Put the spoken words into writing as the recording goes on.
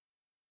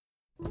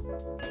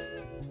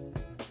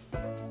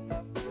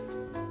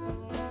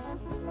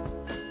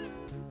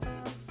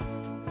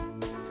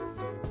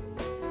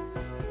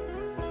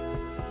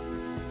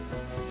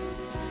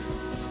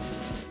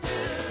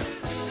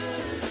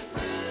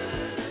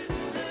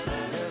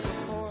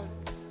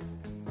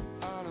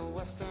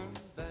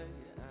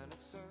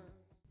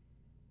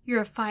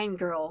You're a fine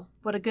girl,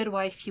 what a good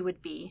wife you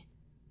would be.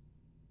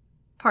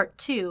 Part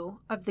 2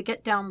 of the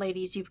Get Down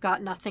Ladies You've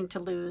Got Nothing to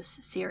Lose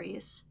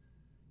series.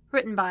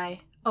 Written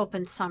by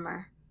Open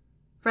Summer.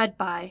 Read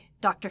by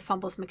Dr.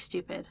 Fumbles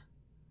McStupid.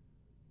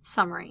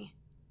 Summary.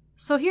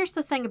 So here's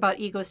the thing about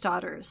Ego's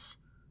daughters.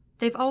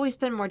 They've always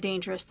been more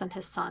dangerous than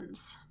his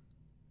sons.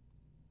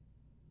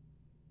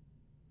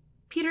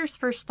 Peter's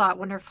first thought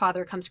when her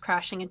father comes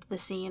crashing into the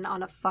scene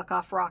on a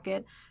fuck-off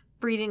rocket,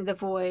 breathing the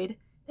void,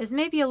 is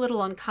maybe a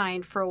little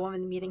unkind for a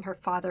woman meeting her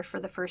father for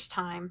the first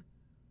time.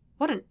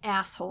 What an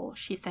asshole,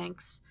 she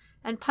thinks,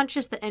 and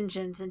punches the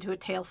engines into a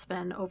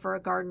tailspin over a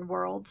garden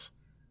world.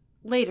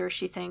 Later,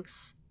 she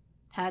thinks,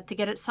 had to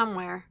get it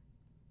somewhere.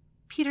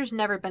 Peter's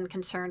never been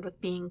concerned with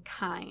being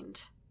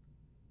kind.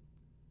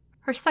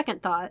 Her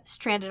second thought,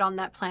 stranded on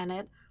that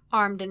planet,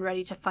 armed and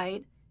ready to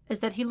fight, is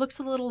that he looks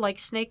a little like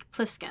Snake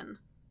Plissken.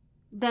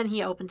 Then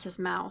he opens his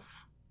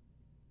mouth.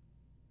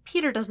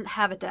 Peter doesn't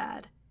have a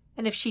dad.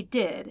 And if she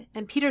did,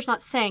 and Peter's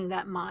not saying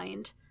that,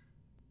 mind,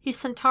 he's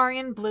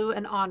Centaurian, blue,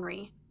 and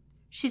ornery.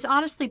 She's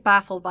honestly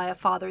baffled by a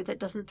father that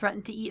doesn't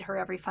threaten to eat her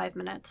every 5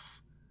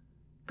 minutes.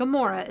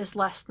 Gamora is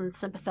less than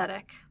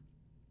sympathetic.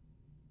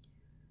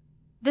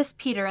 This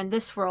Peter in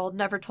this world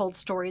never told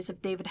stories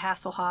of David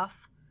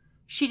Hasselhoff.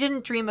 She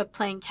didn't dream of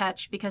playing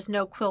catch because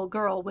no Quill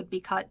girl would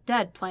be caught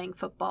dead playing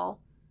football.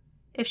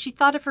 If she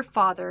thought of her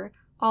father,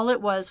 all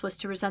it was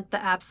to resent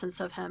the absence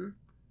of him.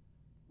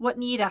 What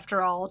need,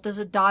 after all, does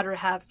a daughter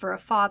have for a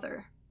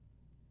father?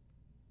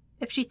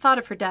 If she thought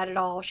of her dad at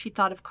all, she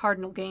thought of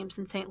Cardinal games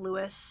in St.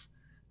 Louis,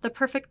 the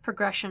perfect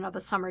progression of a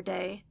summer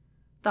day,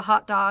 the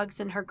hot dogs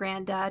and her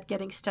granddad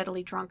getting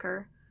steadily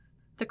drunker,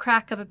 the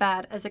crack of a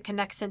bat as it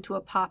connects into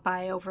a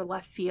Popeye over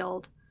left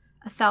field,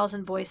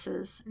 1,000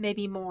 voices,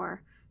 maybe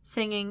more,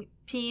 singing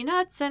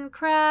Peanuts and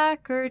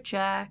Cracker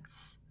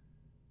Jacks.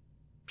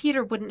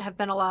 Peter wouldn't have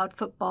been allowed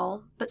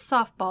football, but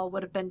softball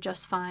would have been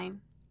just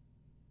fine.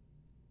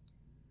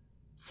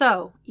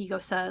 So, Ego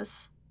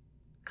says,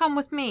 come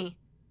with me.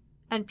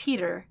 And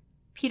Peter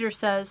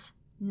says,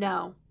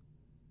 no.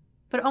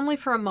 But only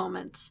for a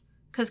moment,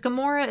 because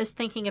Gamora is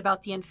thinking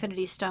about the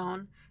Infinity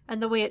Stone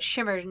and the way it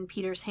shimmered in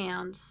Peter's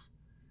hands.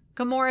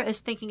 Gamora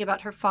is thinking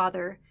about her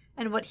father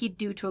and what he'd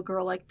do to a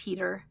girl like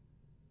Peter.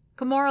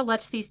 Gamora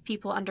lets these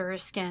people under her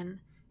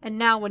skin, and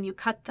now when you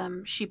cut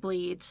them, she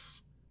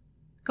bleeds.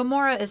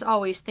 Gamora is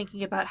always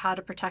thinking about how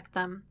to protect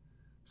them.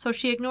 So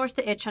she ignores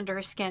the itch under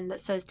her skin that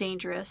says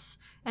dangerous,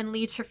 and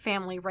leads her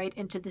family right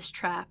into this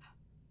trap.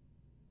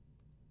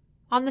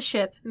 On the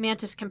ship,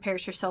 Mantis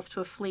compares herself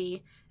to a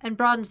flea, and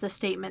broadens the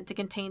statement to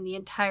contain the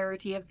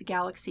entirety of the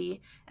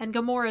galaxy, and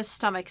Gamora's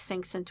stomach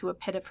sinks into a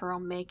pit of her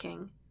own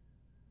making.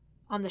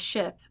 On the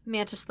ship,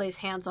 Mantis lays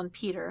hands on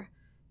Peter,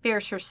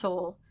 bares her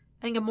soul,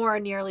 and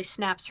Gamora nearly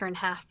snaps her in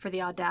half for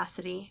the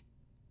audacity.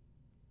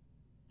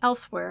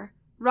 Elsewhere,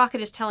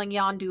 Rocket is telling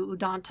Yondu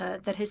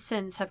Udonta that his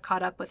sins have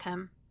caught up with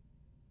him.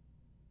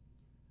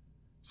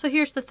 So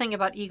here's the thing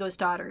about Ego's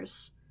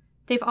daughters.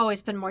 They've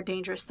always been more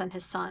dangerous than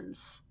his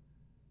sons.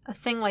 A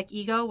thing like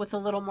Ego with a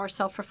little more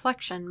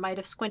self-reflection might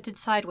have squinted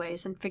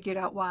sideways and figured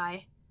out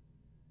why.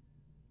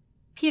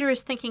 Peter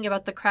is thinking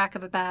about the crack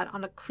of a bat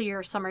on a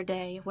clear summer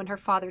day when her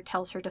father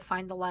tells her to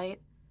find the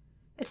light.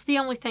 It's the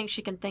only thing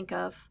she can think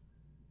of.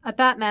 A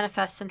bat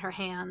manifests in her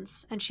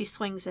hands, and she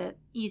swings it,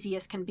 easy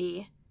as can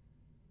be.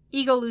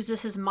 Ego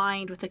loses his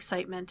mind with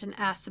excitement and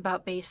asks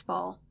about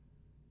baseball.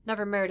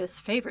 Never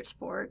Meredith's favorite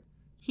sport,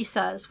 he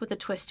says with a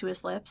twist to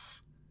his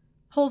lips.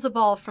 Pulls a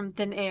ball from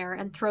thin air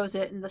and throws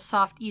it in the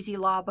soft, easy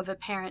lob of a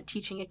parent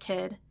teaching a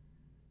kid.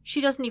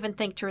 She doesn't even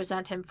think to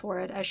resent him for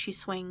it as she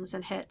swings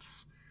and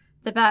hits,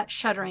 the bat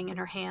shuddering in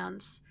her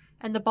hands,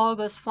 and the ball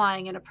goes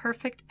flying in a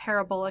perfect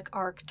parabolic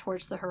arc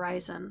towards the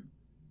horizon.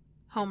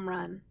 Home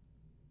run.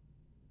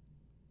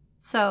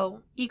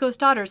 So, Ego's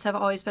daughters have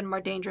always been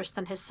more dangerous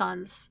than his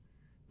sons.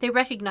 They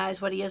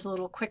recognize when he is a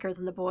little quicker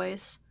than the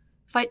boys,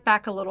 fight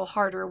back a little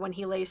harder when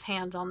he lays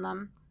hands on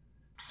them.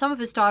 Some of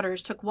his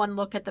daughters took one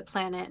look at the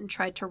planet and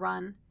tried to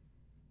run.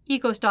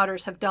 Ego's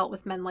daughters have dealt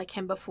with men like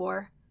him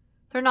before.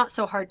 They're not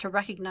so hard to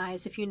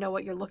recognize if you know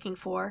what you're looking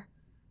for.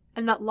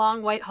 And that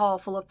long white hall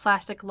full of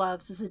plastic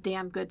loves is a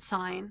damn good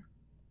sign.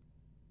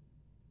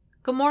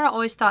 Gamora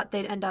always thought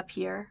they'd end up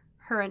here,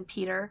 her and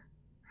Peter,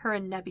 her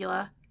and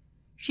Nebula.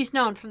 She's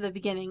known from the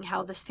beginning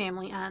how this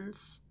family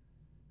ends.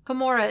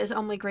 Gamora is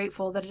only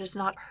grateful that it is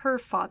not her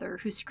father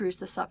who screws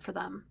this up for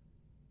them.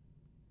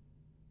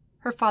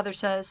 Her father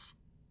says,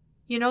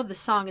 "You know the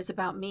song is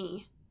about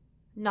me,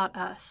 not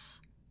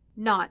us.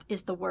 Not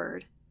is the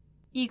word.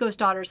 Ego's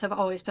daughters have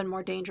always been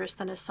more dangerous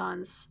than his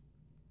sons."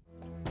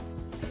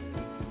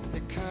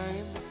 It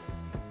came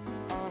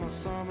on a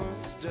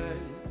summer's day,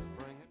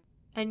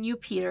 and you,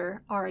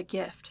 Peter, are a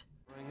gift.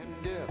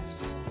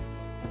 gifts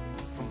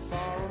from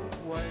far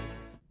away.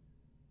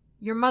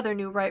 Your mother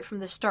knew right from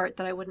the start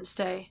that I wouldn't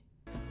stay.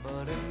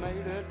 But it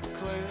made it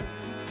clear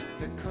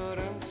it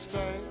couldn't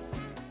stay.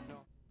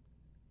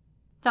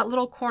 That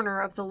little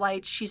corner of the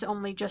light she's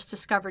only just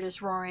discovered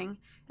is roaring,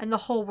 and the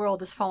whole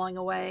world is falling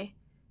away.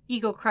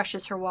 Ego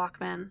crushes her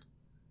Walkman.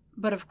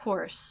 But of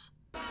course.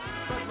 But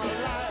my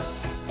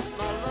life,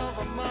 my love,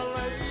 and my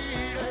lady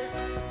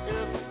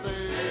is the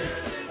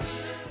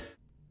same.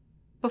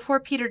 Before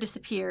Peter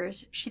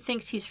disappears, she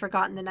thinks he's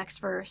forgotten the next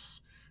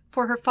verse,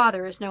 for her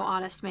father is no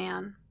honest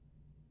man.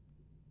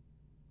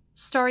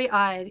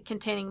 Starry-eyed,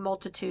 containing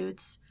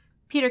multitudes,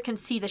 Peter can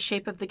see the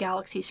shape of the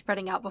galaxy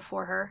spreading out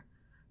before her.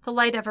 The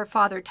light of her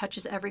father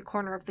touches every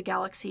corner of the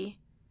galaxy.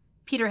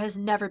 Peter has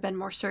never been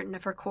more certain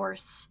of her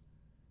course.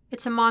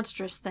 It's a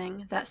monstrous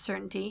thing, that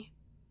certainty.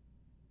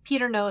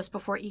 Peter knows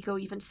before Ego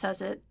even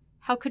says it.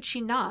 How could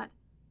she not?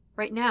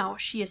 Right now,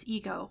 she is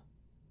Ego.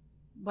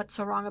 What's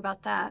so wrong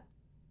about that?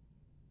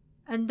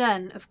 And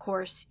then, of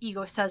course,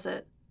 Ego says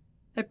it.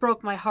 It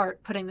broke my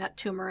heart putting that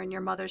tumor in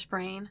your mother's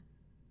brain.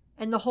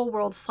 And the whole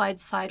world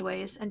slides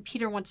sideways, and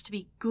Peter wants to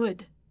be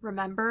good,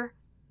 remember?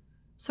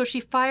 So she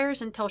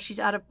fires until she's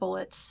out of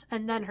bullets,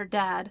 and then her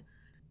dad,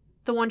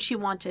 the one she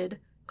wanted,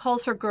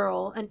 calls her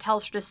girl and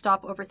tells her to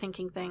stop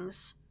overthinking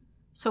things.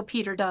 So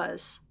Peter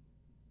does.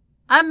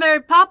 I'm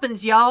Mary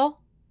Poppins,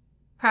 y'all!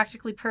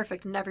 Practically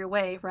perfect in every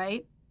way,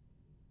 right?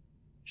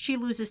 She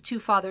loses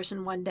 2 fathers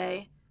in one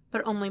day,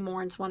 but only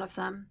mourns one of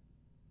them.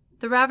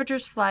 The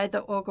Ravagers fly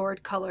the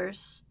Ogord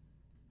colors.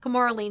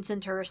 Gamora leans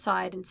into her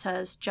side and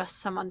says just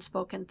some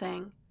unspoken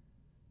thing.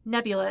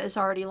 Nebula is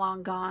already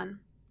long gone.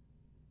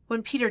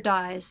 When Peter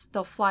dies,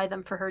 they'll fly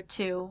them for her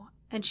too,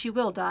 and she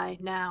will die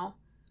now.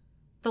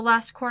 The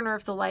last corner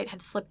of the light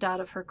had slipped out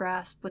of her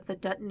grasp with the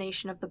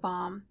detonation of the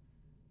bomb.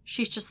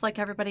 She's just like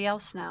everybody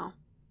else now.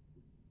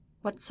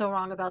 What's so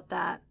wrong about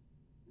that?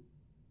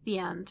 The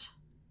end.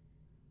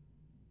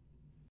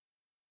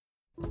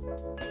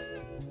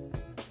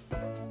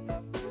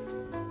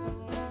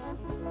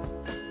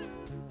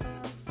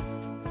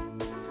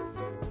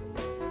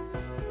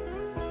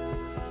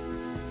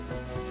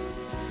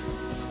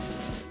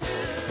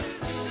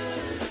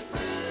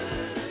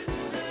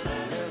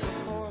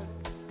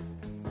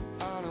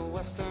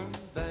 Western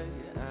Bay,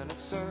 and it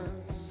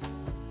serves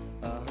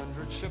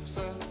 100 ships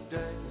a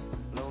day.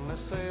 Lonely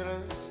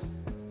sailors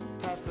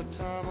pass the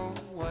time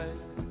away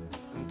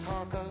and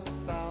talk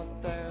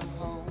about their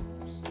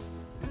homes.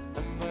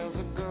 And there's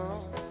a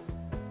girl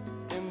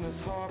in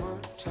this harbor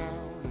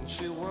town, and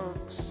she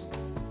works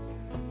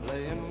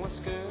laying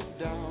whiskey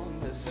down.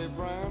 They say,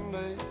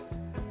 Brandy,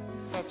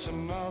 fetch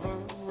another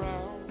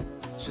round.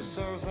 She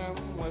serves them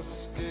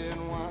whiskey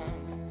and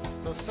wine.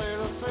 The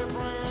sailors say,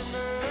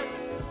 Brandy,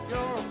 you're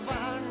a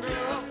fine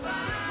girl.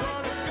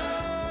 What a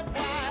good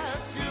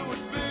wife you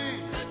would be.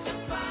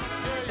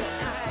 Yeah, your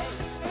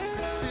eyes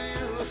could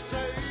steal a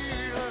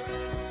sailor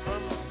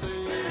from the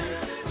sea.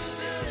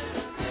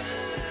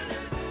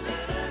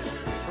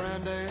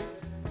 Brandy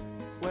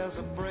wears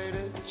a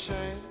braided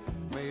chain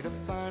made of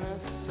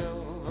finest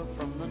silver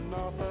from the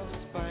north of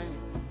Spain.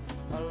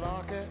 A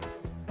locket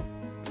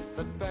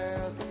that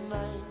bears the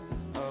name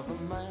of a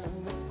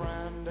man that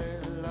Brandy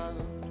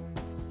loved.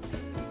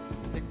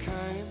 It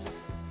came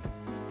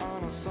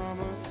on a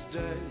summer's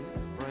day,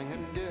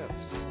 bringing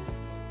gifts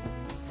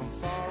from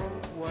far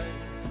away,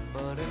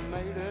 but it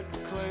made it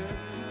clear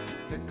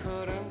it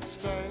couldn't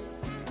stay.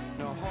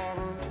 No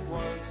harbor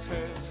was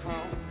his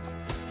home.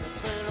 The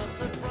sailor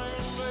said,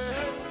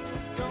 Brandy,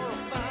 you're a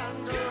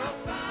fine girl.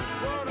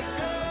 What a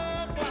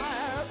good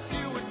wife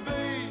you would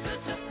be.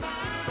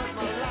 But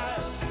my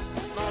life,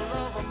 my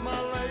love, and my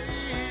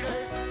lady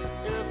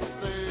is the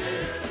sea.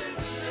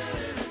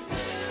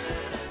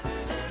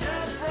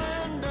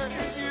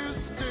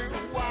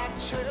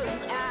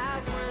 His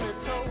eyes when he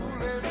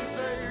told his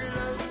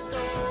sailor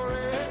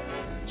story.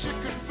 She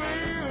could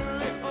feel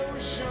the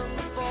ocean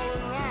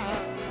falling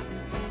rise.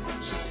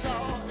 She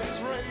saw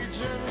its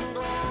raging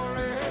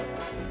glory.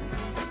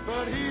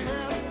 But he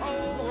had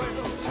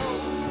always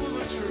told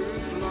the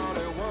truth. Lord,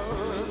 he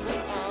was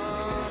an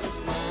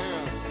honest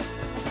man.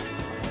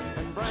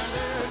 And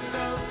Brandy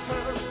does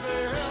her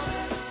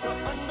best to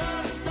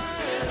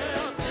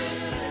understand.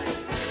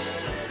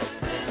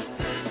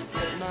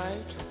 At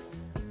night,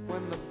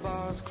 when the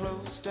bars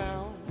close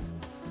down,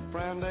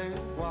 Brandy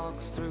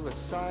walks through a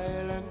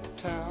silent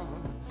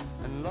town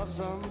and loves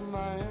a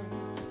man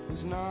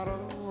who's not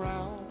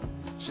around.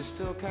 She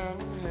still can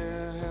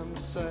hear him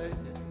say,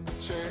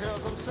 she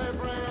hears him say,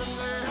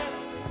 Brandy,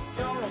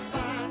 you're a